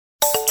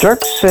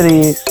Jerk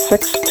City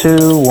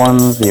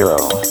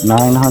 6210,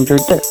 900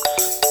 Dicks,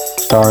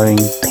 starring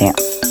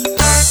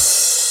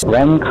Pants.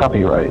 Rem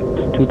copyright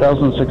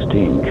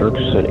 2016, Jerk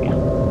City.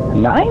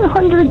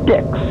 900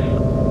 Dicks.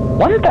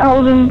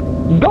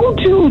 1,000, go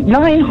to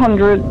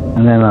 900.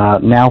 And then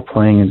now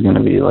playing is going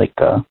to be like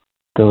the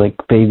like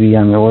Baby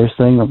I'm Yours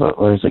thing,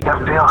 where it's like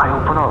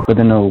FBI, open up. But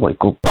then it'll like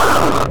go,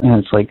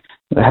 and it's like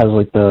it has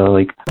like the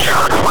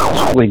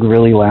like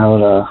really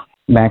loud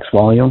max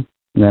volume.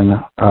 And then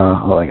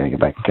I gotta get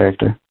back in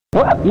character.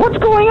 What's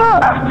going on?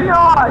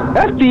 FBI!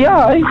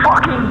 FBI!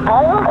 Fucking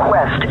Bone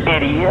Quest,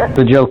 idiot!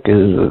 The joke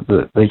is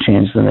that they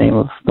changed the name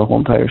of the whole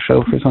entire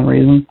show for some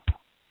reason.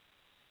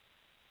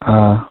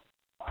 I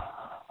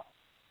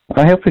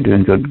hope you're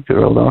doing good,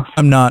 Roldos.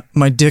 I'm not.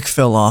 My dick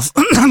fell off.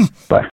 Bye.